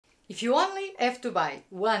If you only have to buy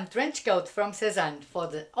one trench coat from SEZANE for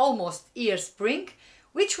the almost year spring,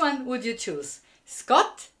 which one would you choose?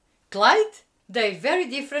 Scott? Clyde? They're very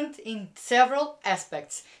different in several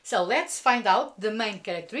aspects, so let's find out the main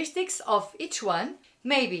characteristics of each one.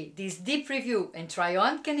 Maybe this deep review and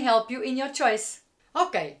try-on can help you in your choice.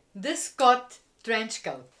 Okay, the Scott trench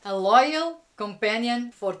coat. A loyal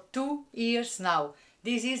companion for 2 years now.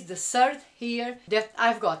 This is the third year that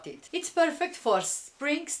I've got it. It's perfect for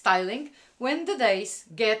spring styling when the days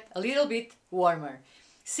get a little bit warmer,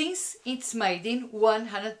 since it's made in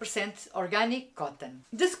 100% organic cotton.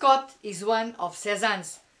 The Scott is one of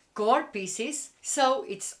SEZANE's core pieces, so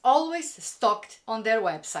it's always stocked on their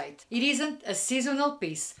website. It isn't a seasonal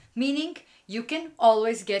piece, meaning you can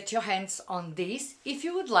always get your hands on this if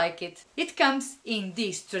you would like it. It comes in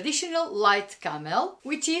this traditional light camel,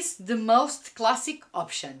 which is the most classic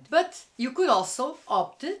option. But you could also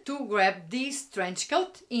opt to grab this trench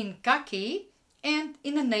coat in khaki and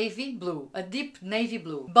in a navy blue, a deep navy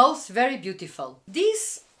blue. Both very beautiful.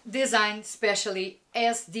 This design especially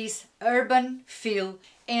has this urban feel,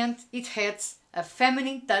 and it adds a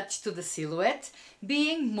feminine touch to the silhouette,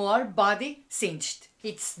 being more body cinched.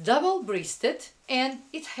 It's double-breasted and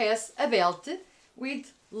it has a belt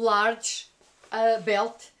with large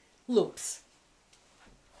belt loops.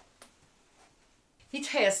 It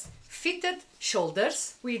has fitted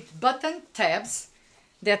shoulders with button tabs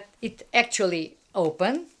that it actually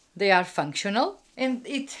open. They are functional, and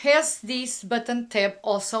it has this button tab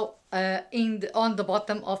also on the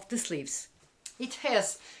bottom of the sleeves. It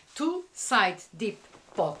has 2 side deep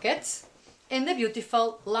pockets and a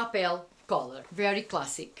beautiful lapel collar, very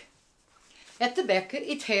classic. At the back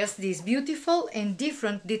it has this beautiful and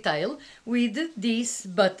different detail with these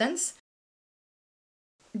buttons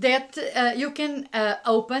that you can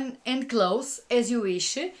open and close as you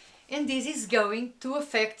wish, and this is going to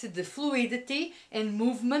affect the fluidity and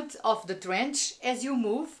movement of the trench as you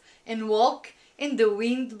move and walk and the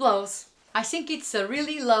wind blows. I think it's a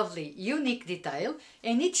really lovely, unique detail,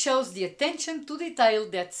 and it shows the attention to detail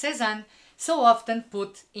that SEZANE so often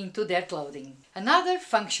put into their clothing. Another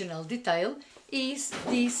functional detail is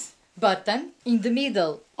this button in the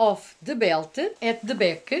middle of the belt at the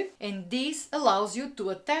back, and this allows you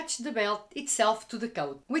to attach the belt itself to the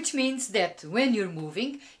coat, which means that when you're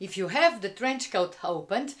moving, if you have the trench coat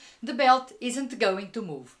opened, the belt isn't going to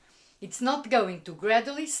move. It's not going to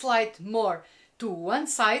gradually slide more to one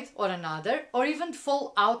side or another, or even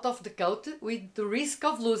fall out of the coat with the risk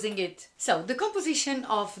of losing it. So the composition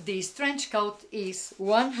of this trench coat is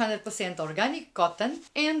 100% organic cotton,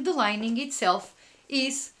 and the lining itself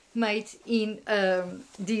is made in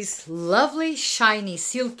this lovely shiny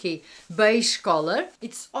silky beige color.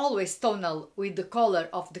 It's always tonal with the color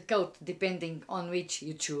of the coat depending on which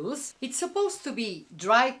you choose. It's supposed to be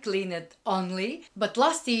dry cleaned only, but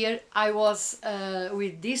last year I was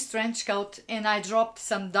with this trench coat and I dropped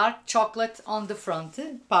some dark chocolate on the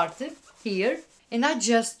front part here, and I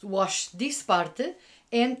just washed this part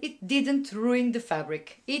and it didn't ruin the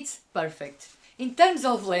fabric. It's perfect. In terms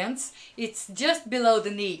of length, it's just below the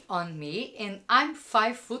knee on me, and I'm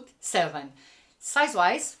 5'7".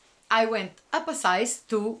 Size-wise, I went up a size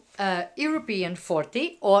to European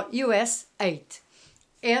 40 or US 8,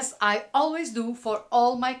 as I always do for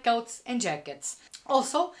all my coats and jackets.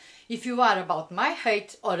 Also, if you are about my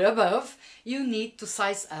height or above, you need to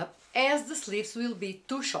size up, as the sleeves will be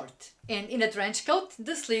too short. And in a trench coat,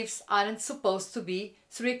 the sleeves aren't supposed to be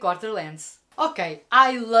 3/4 length. Okay,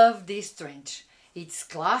 I love this trench. It's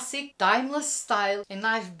classic, timeless style, and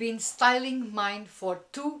I've been styling mine for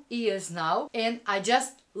 2 years now, and I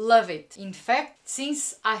just love it. In fact,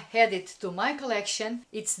 since I had it to my collection,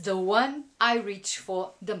 it's the one I reach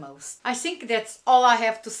for the most. I think that's all I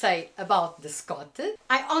have to say about the Scott.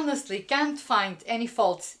 I honestly can't find any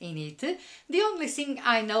faults in it. The only thing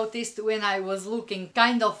I noticed when I was looking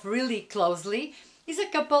kind of really closely is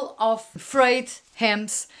a couple of frayed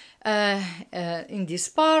hems in this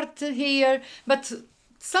part here, but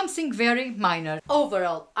something very minor.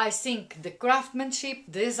 Overall, I think the craftsmanship,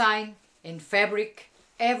 design and fabric,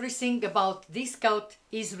 everything about this coat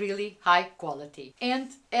is really high quality and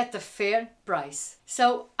at a fair price.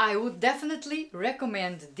 So I would definitely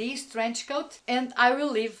recommend this trench coat, and I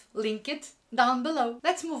will link it down below.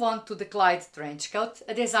 Let's move on to the Clyde trench coat,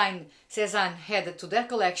 a design SEZANE added to their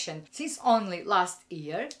collection since only last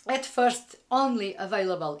year. At first only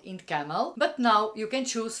available in camel, but now you can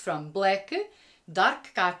choose from black,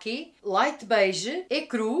 dark khaki, light beige,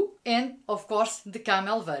 ecru, and of course the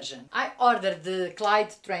camel version. I ordered the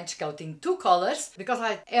Clyde trench coat in 2 colors because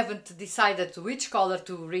I haven't decided which color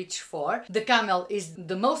to reach for. The camel is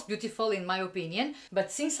the most beautiful in my opinion,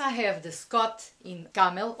 but since I have the Scott in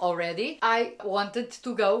camel already, I wanted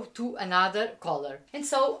to go to another color. And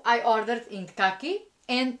so I ordered in khaki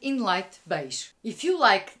and in light beige. If you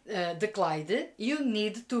like the Clyde, you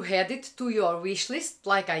need to add it to your wish list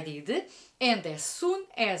like I did, and as soon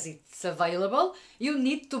as it's available, you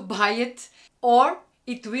need to buy it or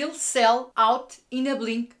it will sell out in a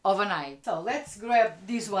blink of an eye. So let's grab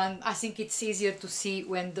this one. I think it's easier to see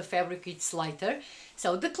when the fabric is lighter.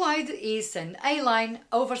 So the Clyde is an A-line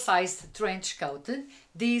oversized trench coat.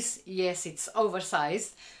 This, yes, it's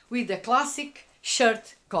oversized with a classic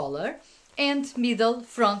shirt collar and middle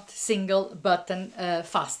front single button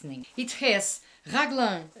fastening. It has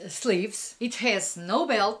raglan sleeves, it has no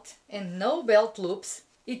belt and no belt loops.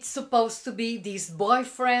 It's supposed to be this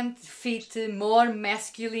boyfriend fit, more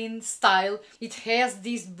masculine style. It has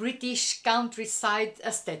this British countryside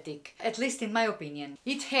aesthetic, at least in my opinion.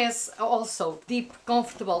 It has also deep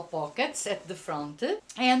comfortable pockets at the front,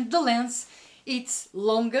 and the length it's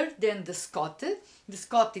longer than the Scott. The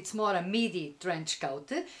Scott it's more a midi trench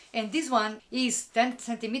coat, and this one is 10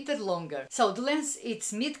 cm longer. So the length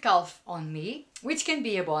it's mid-calf on me, which can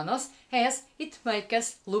be a bonus as it makes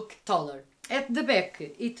us look taller. At the back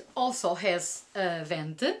it also has a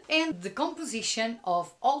vent, and the composition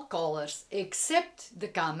of all colors except the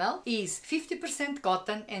camel is 50%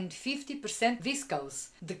 cotton and 50% viscose.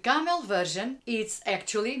 The camel version is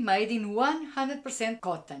actually made in 100%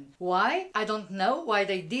 cotton. Why? I don't know why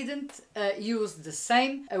they didn't use the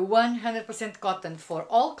same 100% cotton for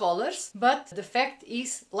all colors, but the fact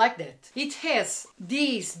is like that. It has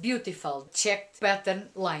this beautiful checked pattern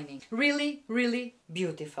lining. Really, really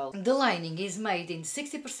beautiful. The lining is made in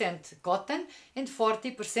 60% cotton and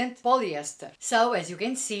 40% polyester. So as you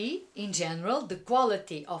can see, in general, the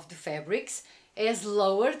quality of the fabrics has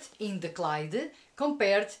lowered in the Clyde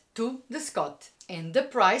compared to the Scott, and the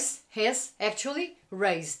price has actually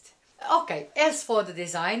raised. Okay, as for the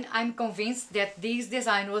design, I'm convinced that this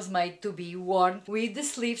design was made to be worn with the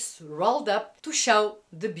sleeves rolled up to show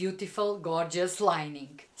the beautiful, gorgeous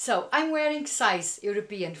lining. So I'm wearing size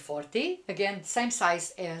European 40, again same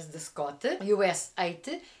size as the Scott, US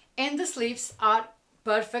 8, and the sleeves are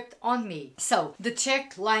perfect on me. So the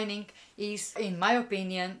check lining is, in my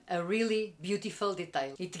opinion, a really beautiful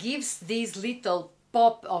detail. It gives this little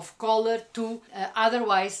pop of color to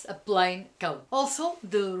otherwise a plain coat. Also,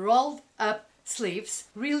 the rolled up sleeves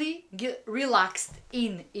really relaxed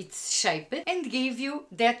in its shape and give you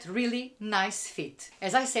that really nice fit.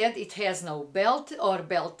 As I said, it has no belt or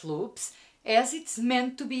belt loops, as it's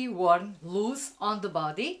meant to be worn loose on the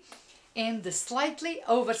body, and the slightly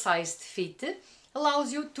oversized fit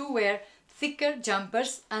allows you to wear thicker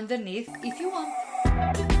jumpers underneath if you want.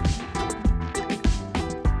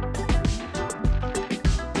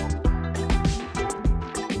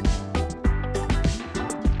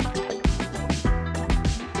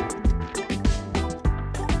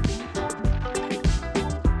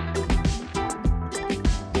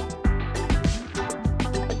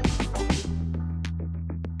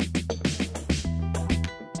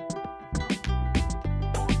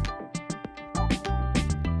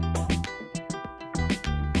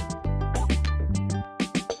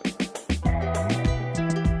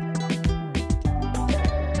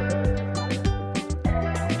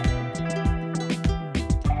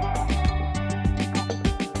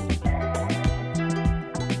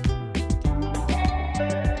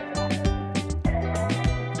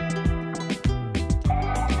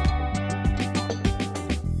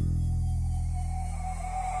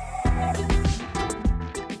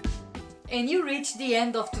 And you reached the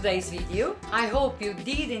end of today's video. I hope you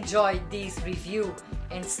did enjoy this review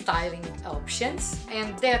and styling options,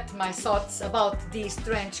 and that my thoughts about these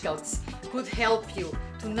trench coats could help you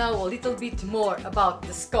to know a little bit more about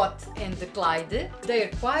the Scott and the Clyde. They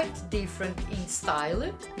are quite different in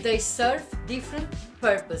style. They serve different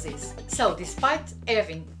purposes. So despite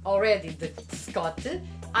having already the Scott,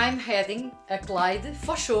 I'm adding a Clyde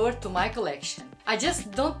for sure to my collection. I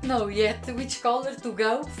just don't know yet which color to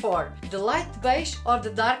go for, the light beige or the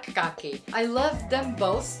dark khaki. I love them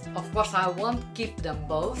both, of course I won't keep them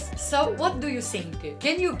both. So what do you think?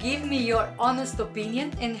 Can you give me your honest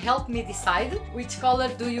opinion and help me decide which color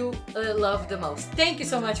do you love the most? Thank you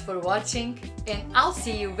so much for watching, and I'll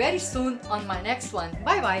see you very soon on my next one.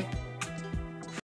 Bye bye!